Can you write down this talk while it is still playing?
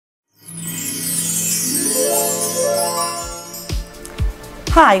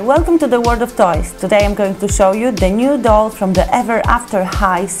Hi, welcome to the World of Toys. Today I'm going to show you the new doll from the Ever After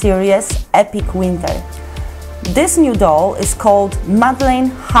High series Epic Winter. This new doll is called Madeline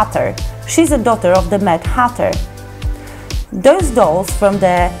Hatter. She's a daughter of the Mad Hatter. Those dolls from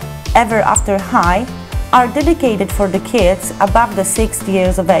the Ever After High are dedicated for the kids above the 6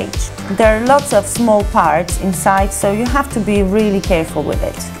 years of age. There are lots of small parts inside, so you have to be really careful with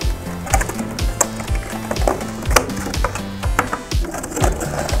it.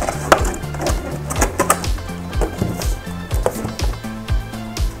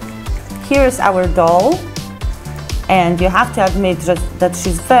 Here's our doll, and you have to admit that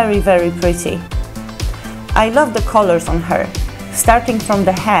she's very pretty. I love the colors on her. Starting from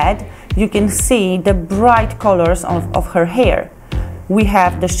the head, you can see the bright colors of her hair. We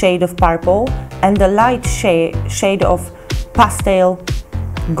have the shade of purple and the light shade of pastel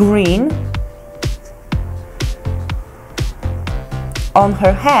green. On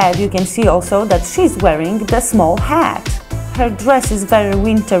her head, you can see also that she's wearing the small hat. Her dress is very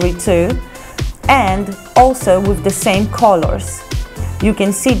wintry too, and also with the same colors. You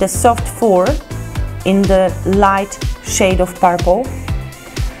can see the soft fur in the light shade of purple.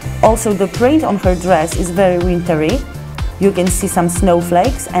 Also, the print on her dress is very wintry. You can see some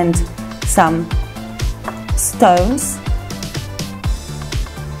snowflakes and some stones.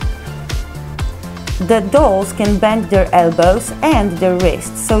 The dolls can bend their elbows and their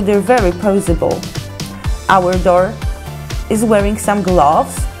wrists, so they're very posable. Our doll is wearing some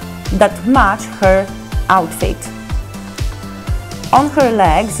gloves that match her outfit. On her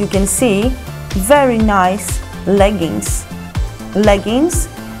legs you can see very nice leggings. Leggings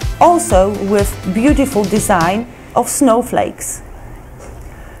also with beautiful design of snowflakes.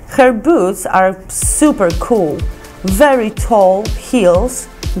 Her boots are super cool, very tall heels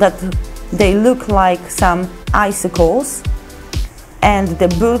that they look like some icicles, and the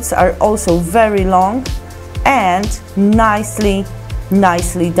boots are also very long and nicely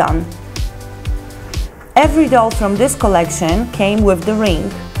done. Every doll from this collection came with the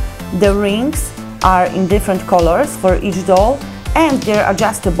ring. The rings are in different colors for each doll, and they're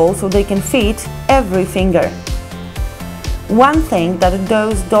adjustable so they can fit every finger. One thing that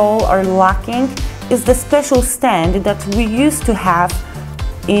those dolls are lacking is the special stand that we used to have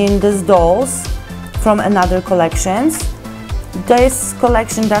in these dolls from another collections. This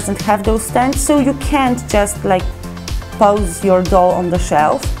collection doesn't have those stands, so you can't just like pose your doll on the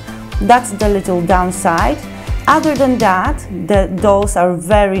shelf. That's the little downside. Other than that, the dolls are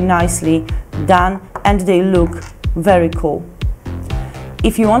very nicely done and they look very cool.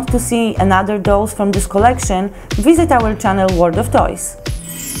 If you want to see another dolls from this collection, visit our channel World of Toys.